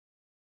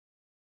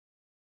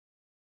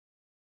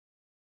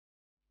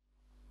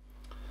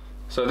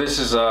So this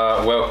is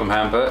our welcome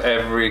hamper.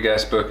 Every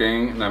guest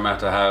booking, no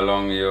matter how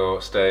long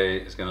your stay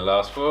is going to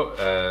last for,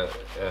 a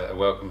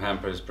welcome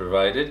hamper is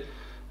provided,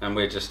 and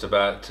we're just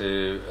about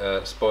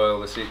to spoil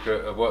the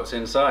secret of what's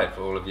inside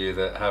for all of you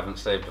that haven't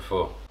stayed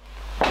before.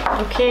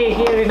 Okay,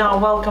 here in our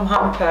welcome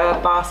hamper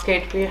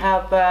basket we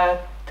have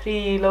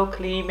 3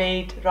 locally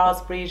made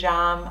raspberry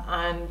jam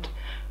and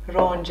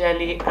rowan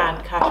jelly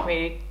and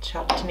kashmiri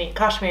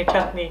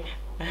chutney,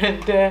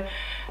 and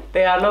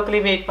they are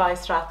locally made by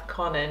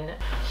Strathconnell.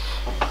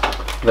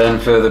 Then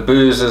for the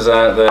boozers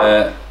out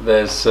there,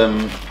 there's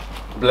some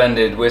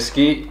blended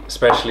whiskey,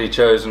 specially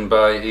chosen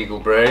by Eagle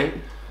Brae.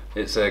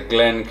 It's a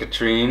Glen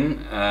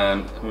Katrine,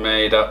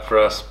 made up for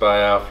us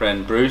by our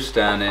friend Bruce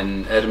down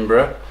in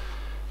Edinburgh.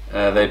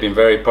 They've been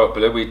very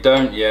popular. We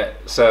don't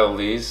yet sell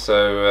these,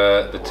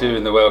 so the 2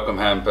 in the welcome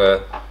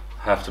hamper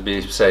have to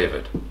be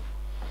savoured.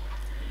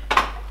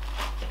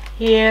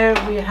 Here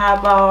we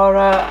have our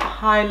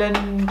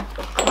Highland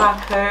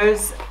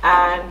crackers,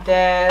 and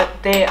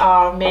they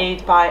are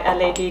made by a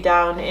lady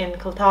down in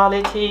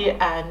Kiltality,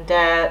 and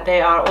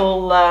they are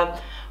all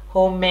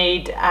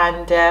homemade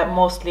and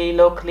mostly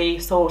locally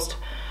sourced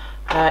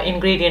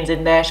ingredients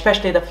in there,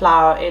 especially the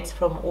flour. It's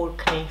from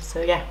Orkney, so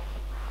yeah.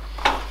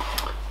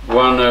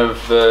 One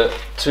of the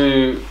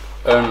 2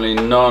 only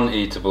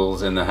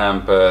non-eatables in the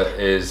hamper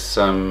is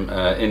some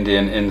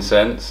Indian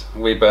incense.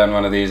 We burn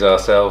one of these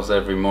ourselves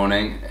every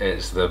morning.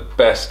 It's the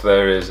best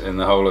there is in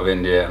the whole of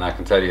India, and I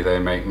can tell you they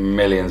make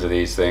millions of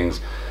these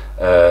things.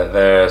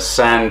 They're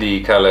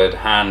sandy coloured,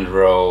 hand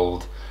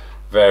rolled,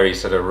 very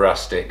sort of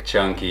rustic,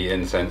 chunky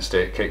incense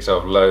stick. Kicks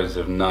off loads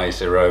of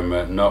nice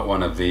aroma, not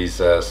one of these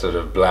sort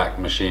of black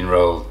machine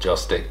rolled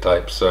joss stick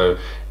types. So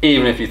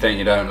even if you think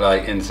you don't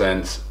like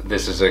incense,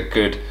 this is a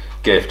good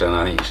gift, and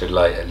I think you should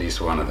light at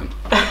least one of them.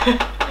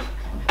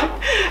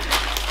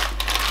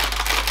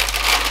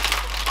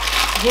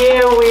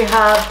 Here we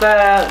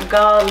have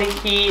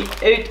garlicky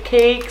oat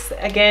cakes,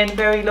 again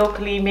very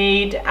locally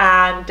made,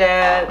 and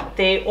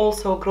they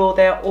also grow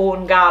their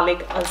own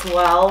garlic as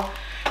well,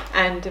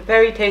 and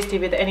very tasty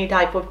with any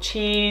type of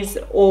cheese,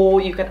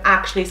 or you can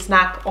actually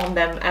snack on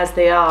them as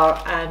they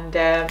are. And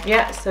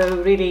yeah,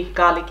 so really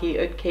garlicky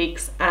oat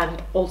cakes,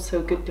 and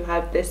also good to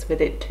have this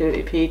with it too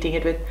if you're eating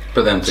it with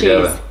put them cheese.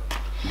 Together.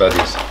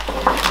 Buddies.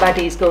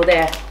 Buddies go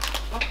there.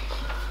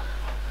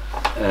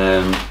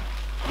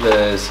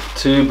 There's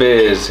 2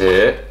 beers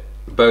here,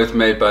 both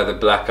made by the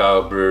Black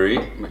Isle Brewery,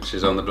 which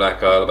is on the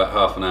Black Isle about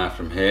half an hour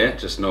from here,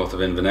 just north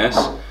of Inverness.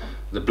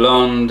 The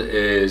blonde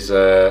is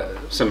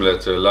similar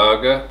to a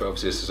lager, but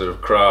obviously it's a sort of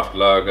craft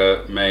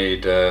lager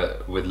made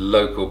with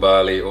local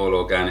barley, all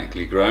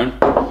organically grown.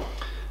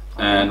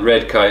 And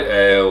Red Kite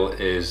Ale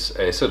is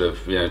a sort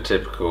of, you know,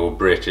 typical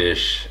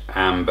British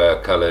amber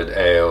coloured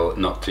ale,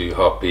 not too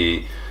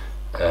hoppy,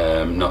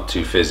 not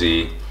too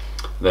fizzy.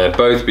 They've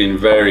both been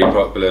very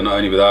popular, not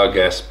only with our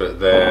guests, but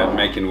they're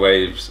making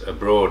waves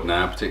abroad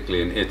now,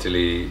 particularly in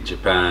Italy,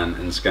 Japan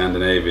and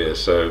Scandinavia.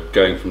 So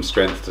going from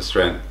strength to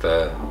strength,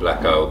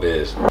 Black Isle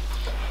beers.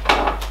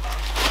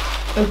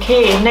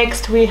 Okay,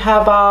 next we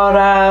have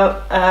our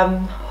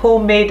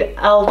homemade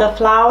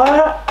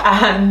elderflower,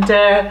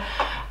 and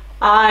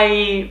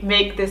I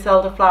make this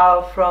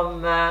elderflower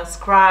from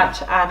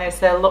scratch, and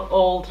it's an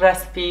old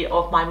recipe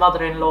of my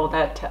mother-in-law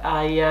that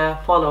I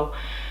follow.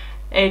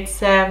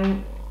 It's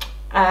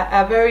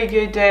a very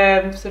good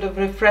sort of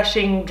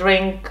refreshing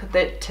drink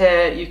that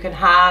you can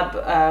have,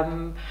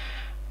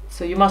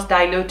 so you must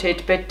dilute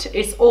it, but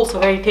it's also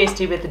very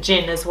tasty with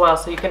gin as well,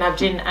 so you can have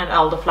gin and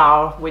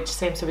elderflower, which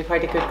seems to be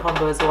quite a good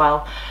combo as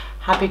well.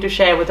 Happy to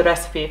share with the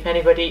recipe if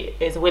anybody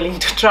is willing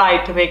to try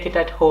to make it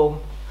at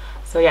home.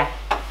 So yeah.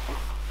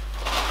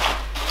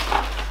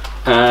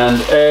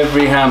 And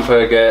every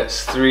hamper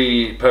gets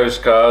 3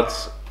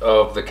 postcards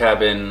of the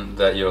cabin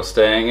that you're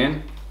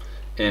staying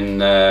in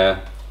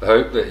the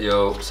hope that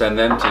you'll send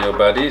them to your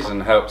buddies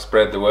and help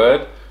spread the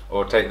word,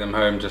 or take them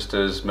home just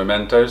as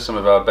mementos. Some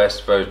of our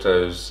best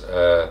photos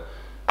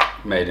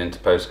made into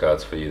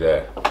postcards for you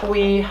there.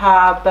 We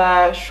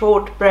have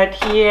shortbread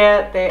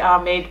here. They are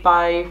made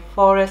by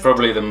Forest.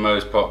 Probably the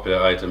most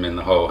popular item in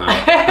the whole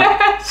hamper.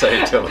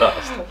 Save till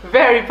last.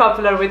 Very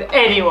popular with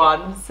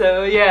anyone.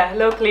 So yeah,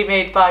 locally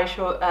made by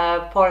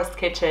Forest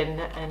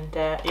Kitchen, and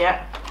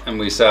yeah. And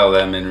we sell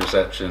them in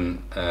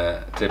reception,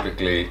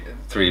 typically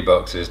 3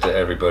 boxes to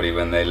everybody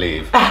when they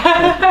leave.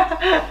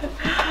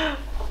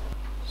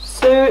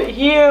 So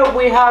here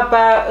we have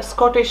a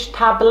Scottish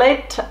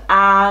tablet,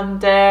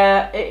 and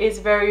it is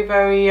very,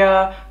 very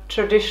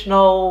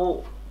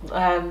traditional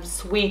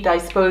sweet, I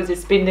suppose.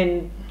 It's been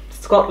in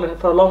Scotland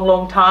for a long,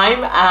 long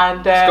time,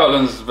 and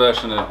Scotland's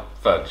version of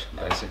fudge,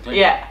 basically.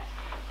 Yeah.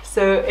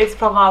 So it's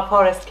from our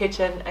Forest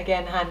Kitchen,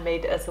 again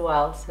handmade as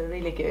well, so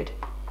really good.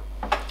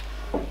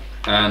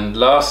 And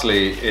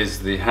lastly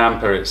is the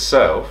hamper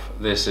itself.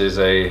 This is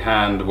a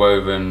hand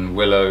woven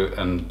willow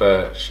and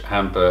birch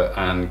hamper,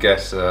 and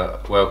guests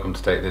are welcome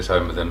to take this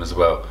home with them as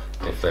well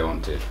if they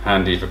want to.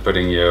 Handy for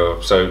putting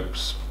your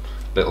soaps,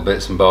 little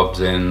bits and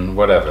bobs in,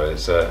 whatever.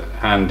 It's a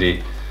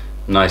handy,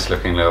 nice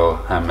looking little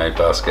handmade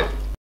basket.